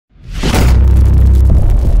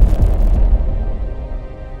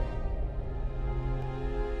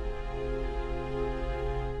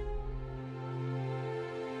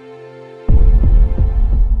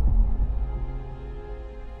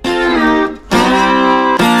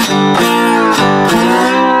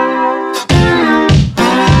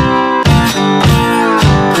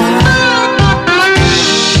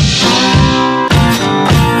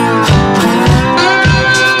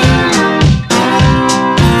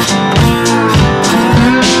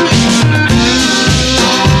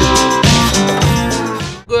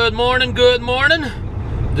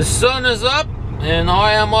morning. The sun is up and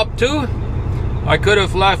I am up too. I could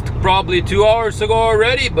have left probably 2 hours ago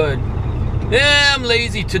already, but yeah, I'm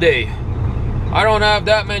lazy today. I don't have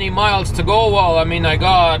that many miles to go. Well, I mean, I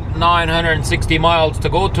got 960 miles to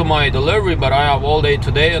go to my delivery, but I have all day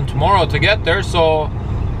today and tomorrow to get there, so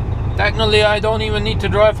technically I don't even need to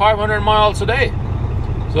drive 500 miles a day.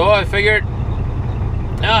 So I figured,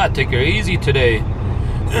 take it easy today.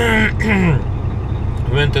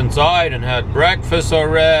 Went inside and had breakfast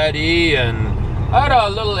already, and I had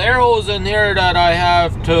little arrows in here that I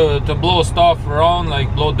have to blow stuff around,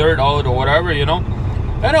 like blow dirt out or whatever, you know.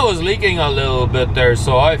 And it was leaking a little bit there,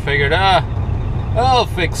 so I figured, I'll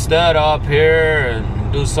fix that up here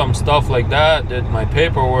and do some stuff like that. Did my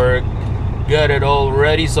paperwork, get it all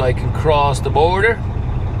ready so I can cross the border.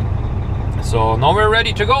 So now we're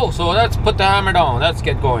ready to go, so let's put the hammer down, let's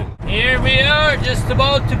get going. Here we are, just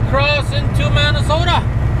about to cross into Minnesota.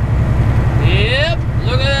 Yep,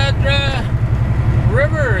 look at that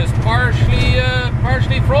river is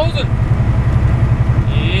partially frozen.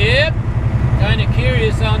 Yep, kind of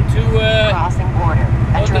curious on to crossing border.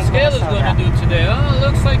 what the scale is going to do today. Oh, it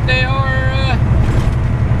looks like they are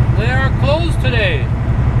closed today.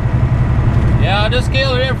 Yeah, this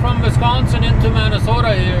scale here from Wisconsin into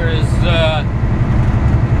Minnesota here is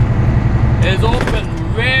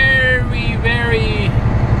open very, very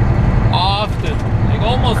often, like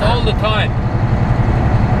almost all the time.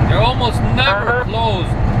 They're almost never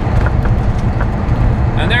closed,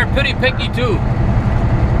 and they're pretty picky too.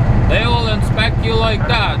 They will inspect you like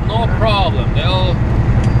that, no problem.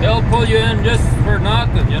 They'll pull you in just for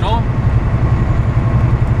nothing, you know.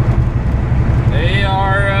 They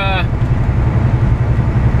are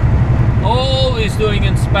always doing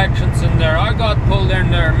inspections in there. I got pulled in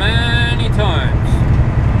there many times.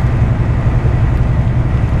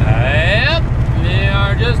 Yep, we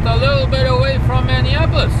are just a little bit away from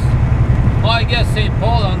Minneapolis. Well, I guess St.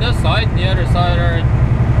 Paul on this side, and the other side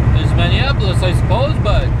is Minneapolis, I suppose,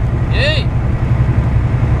 but hey,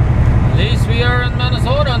 at least we are in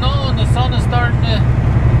Minnesota now, and the sun is starting to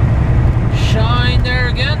shine there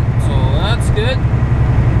again, so that's good.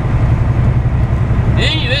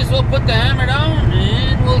 Anyways, we'll put the hammer down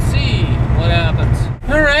and we'll see what happens.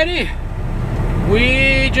 Alrighty,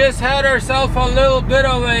 we just had ourselves a little bit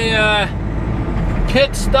of a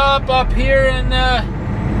pit stop up here in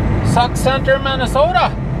Sauk Center,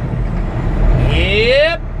 Minnesota.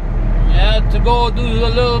 Yep, had to go do a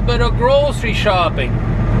little bit of grocery shopping.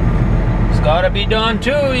 It's gotta be done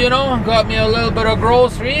too, you know. Got me a little bit of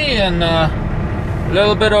grocery and a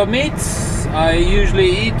little bit of meats. I usually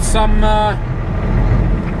eat some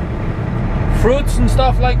fruits and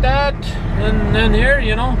stuff like that in here,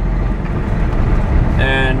 you know.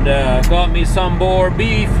 And got me some more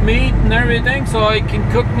beef meat and everything so I can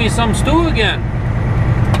cook me some stew again.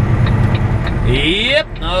 Yep,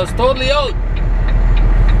 I was totally out.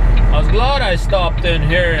 I was glad I stopped in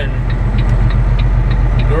here and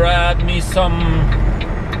grabbed me some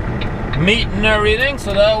meat and everything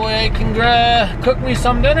so that way I can cook me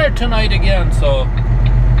some dinner tonight again. So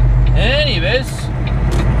anyways,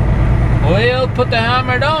 we'll put the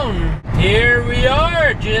hammer down. Here we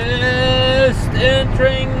are, just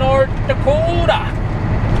entering North Dakota.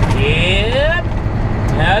 Yep,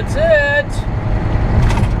 that's it.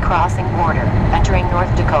 Crossing border, entering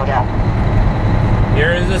North Dakota.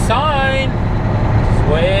 Here is a sign.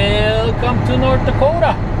 Welcome to North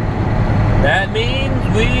Dakota. That means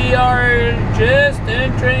we are just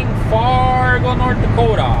entering Fargo, North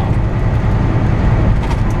Dakota.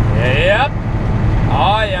 Yep.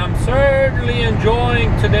 I am certainly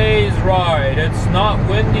enjoying today's ride. It's not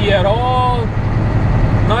windy at all.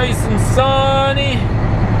 Nice and sunny.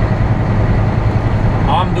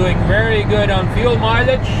 I'm doing very good on fuel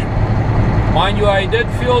mileage. Mind you, I did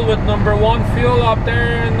fuel with #1 fuel up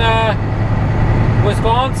there in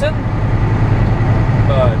Wisconsin,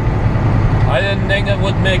 but I didn't think it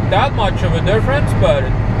would make that much of a difference, but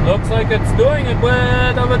it looks like it's doing a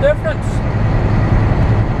bit of a difference.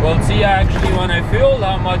 We'll see actually when I fuel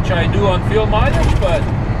how much I do on fuel mileage, but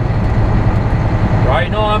right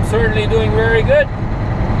now I'm certainly doing very good.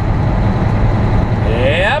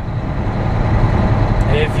 Yep.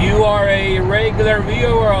 If you are a regular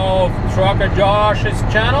viewer of Trucker Josh's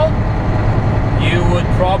channel, you would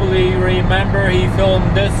probably remember he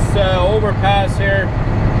filmed this overpass here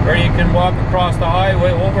where you can walk across the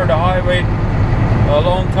highway, over the highway a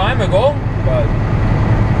long time ago, but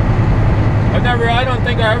I don't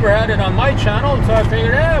think I ever had it on my channel, so I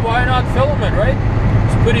figured, why not film it, right?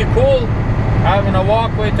 It's pretty cool having a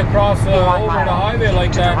walkway to cross over the highway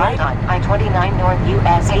like that, right? On I-29 North,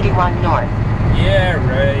 US 81 North. Yeah,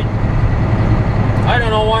 right. I don't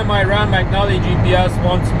know why my Rand McNally GPS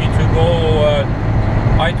wants me to go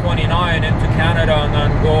I-29 into Canada and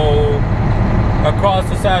then go across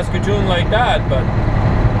to Saskatoon like that, but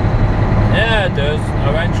yeah, it does.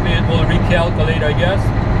 Eventually it will recalculate, I guess.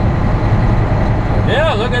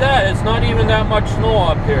 Yeah, look at that. It's not even that much snow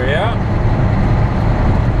up here, yeah?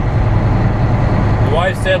 The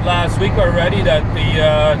wife said last week already that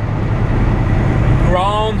the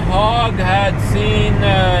groundhog had seen,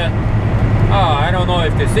 I don't know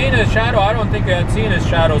if they've seen his shadow. I don't think they had seen his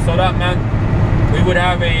shadow, so that meant we would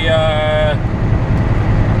have a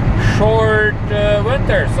short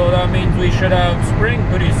winter, so that means we should have spring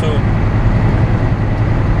pretty soon.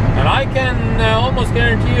 And I can almost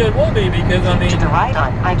guarantee you it will be, because I mean, to the right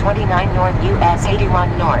on I-29 North, US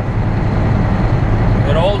 81 North.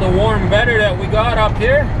 with all the warm weather that we got up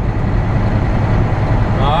here,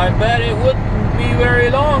 I bet it wouldn't be very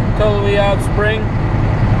long till we have spring.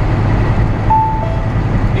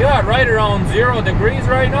 Yeah, right around 0 degrees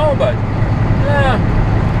right now, but yeah,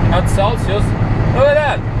 that's Celsius. Look at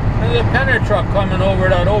that. There's a Penner truck coming over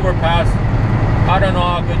that overpass. I don't know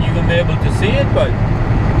how good you can be able to see it, but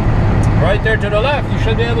right there to the left, you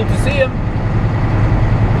should be able to see him.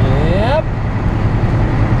 Yep.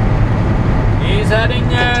 He's heading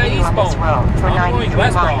eastbound. I'm going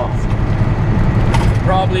westbound.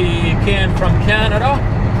 Probably came from Canada.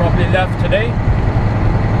 Probably left today.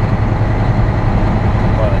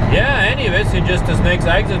 But yeah, anyways, it just this next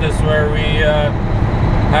exit is where we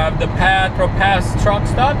have the Petro Pass truck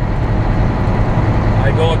stop.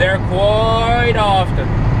 I go there quite often.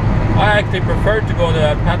 I actually prefer to go to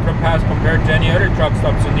that Petro Pass compared to any other truck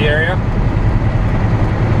stops in the area.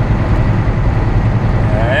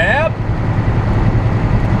 Yep.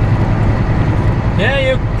 Yeah,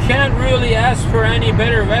 you can't really ask for any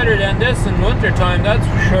better weather than this in wintertime, that's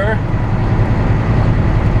for sure.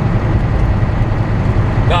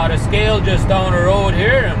 Got a scale just down the road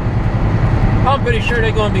here, and I'm pretty sure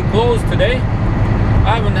they're going to be closed today.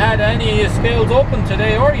 I haven't had any scales open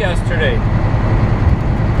today or yesterday.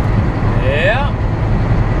 Yeah,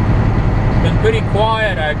 been pretty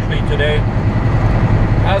quiet actually today.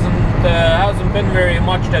 Hasn't been very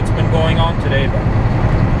much that's been going on today, but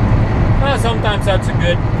sometimes that's a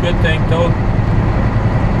good thing though.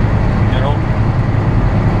 You know.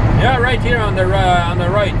 Yeah, right here on the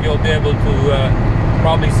right, you'll be able to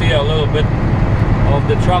probably see a little bit of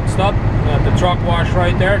the truck stop, the truck wash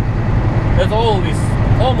right there. There's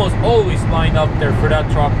almost always lined up there for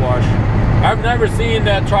that truck wash. I've never seen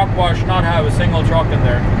that truck wash not have a single truck in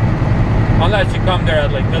there, unless you come there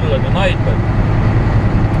at like middle of the night, but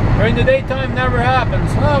during the daytime never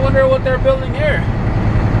happens. I wonder what they're building here.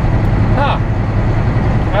 Huh,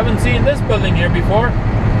 haven't seen this building here before.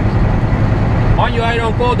 Mind you, I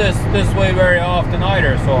don't go this way very often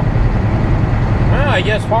either, so I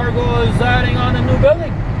guess Fargo is adding on a new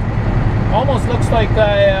building. Almost looks like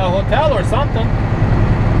a hotel or something.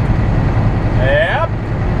 Yep.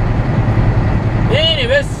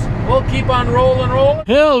 Anyways, we'll keep on rolling.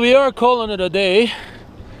 Well, we are calling it a day.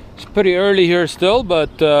 It's pretty early here still,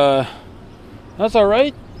 but that's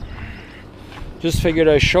alright. Just figured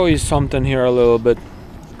I'd show you something here a little bit.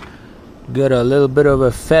 Got a little bit of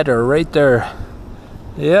a feather right there.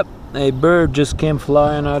 Yep, a bird just came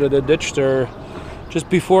flying out of the ditch there just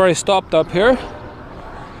before I stopped up here.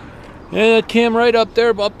 And it came right up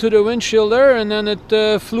there, up to the windshield there, and then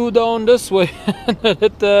it flew down this way and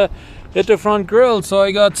hit the front grille. So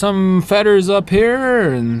I got some feathers up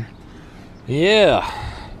here, and yeah,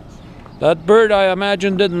 that bird I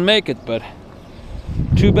imagine didn't make it, but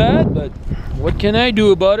too bad. But what can I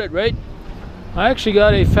do about it, right? I actually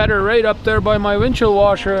got a feather right up there by my windshield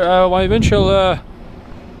washer, my windshield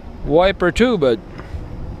wiper too, but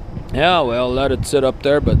yeah, well, let it sit up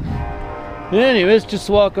there. But anyways, just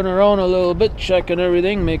walking around a little bit, checking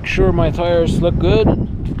everything, make sure my tires look good, and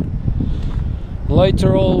lights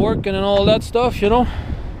are all working and all that stuff, you know.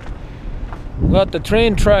 Got the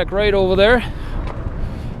train track right over there.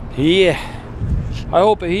 Yeah, I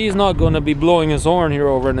hope he's not going to be blowing his horn here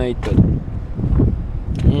overnight, but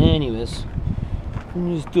anyways,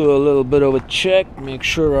 let's do a little bit of a check, make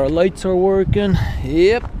sure our lights are working.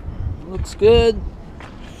 Yep, looks good.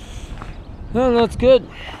 Well, that's good.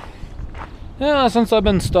 Yeah, since I've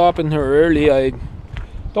been stopping here early, I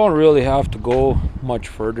don't really have to go much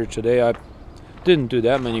further today. I didn't do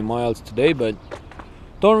that many miles today, but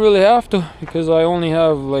don't really have to, because I only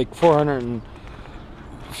have like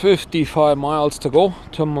 455 miles to go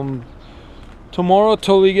tomorrow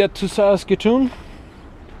till we get to Saskatoon.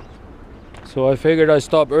 So I figured I'd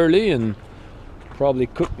stop early and probably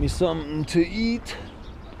cook me something to eat.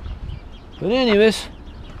 But anyways,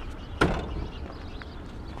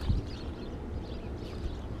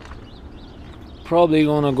 probably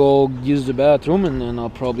gonna go use the bathroom, and then I'll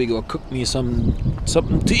probably go cook me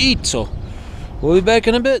something to eat. So we'll be back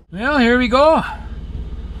in a bit. Well, here we go.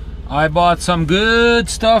 I bought some good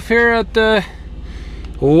stuff here at the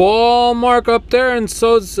Walmart up there in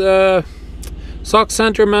Sauk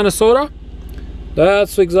Centre, Minnesota.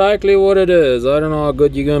 That's exactly what it is. I don't know how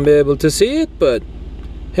good you're gonna be able to see it, but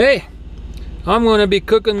hey, I'm gonna be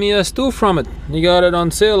cooking me a stew from it. You got it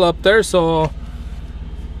on sale up there, so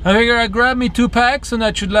I figure I'd grab me 2 packs, and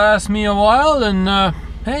that should last me a while. And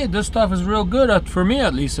hey, this stuff is real good, for me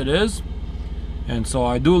at least it is. And so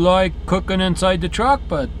I do like cooking inside the truck,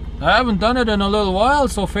 but I haven't done it in a little while,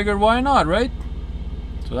 so figured why not, right?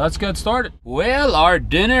 So let's get started. Well, our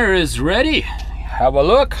dinner is ready. Have a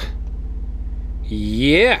look.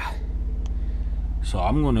 Yeah. So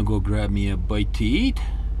I'm gonna go grab me a bite to eat.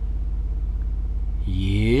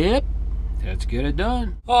 Yep. Let's get it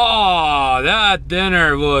done. Oh, that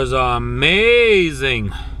dinner was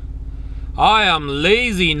amazing. I am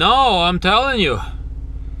lazy now, I'm telling you.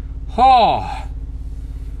 Oh,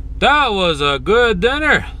 that was a good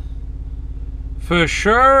dinner. For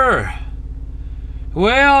sure.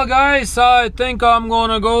 Well, guys, I think I'm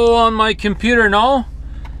gonna go on my computer now,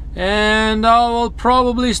 and I will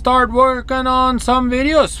probably start working on some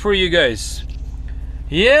videos for you guys.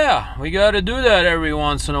 Yeah, we gotta do that every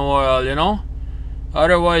once in a while, you know.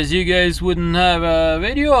 Otherwise, you guys wouldn't have a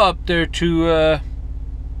video up there to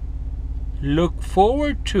look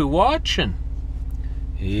forward to watching.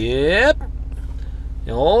 Yep.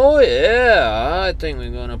 Oh yeah, I think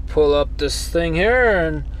we're gonna pull up this thing here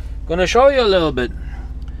and gonna show you a little bit.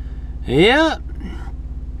 Yeah,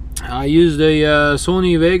 I use the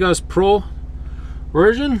Sony Vegas Pro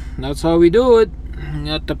version. That's how we do it.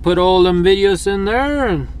 You have to put all them videos in there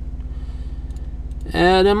and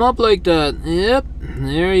add them up like that. Yep,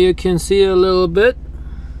 there you can see a little bit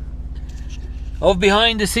of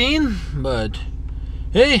behind the scene. But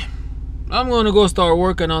hey, I'm gonna go start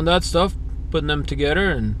working on that stuff, putting them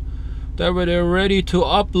together, and that way they're ready to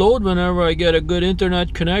upload whenever I get a good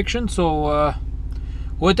internet connection. So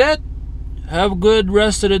with that, have a good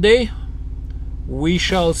rest of the day. We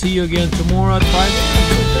shall see you again tomorrow at 5 a.m.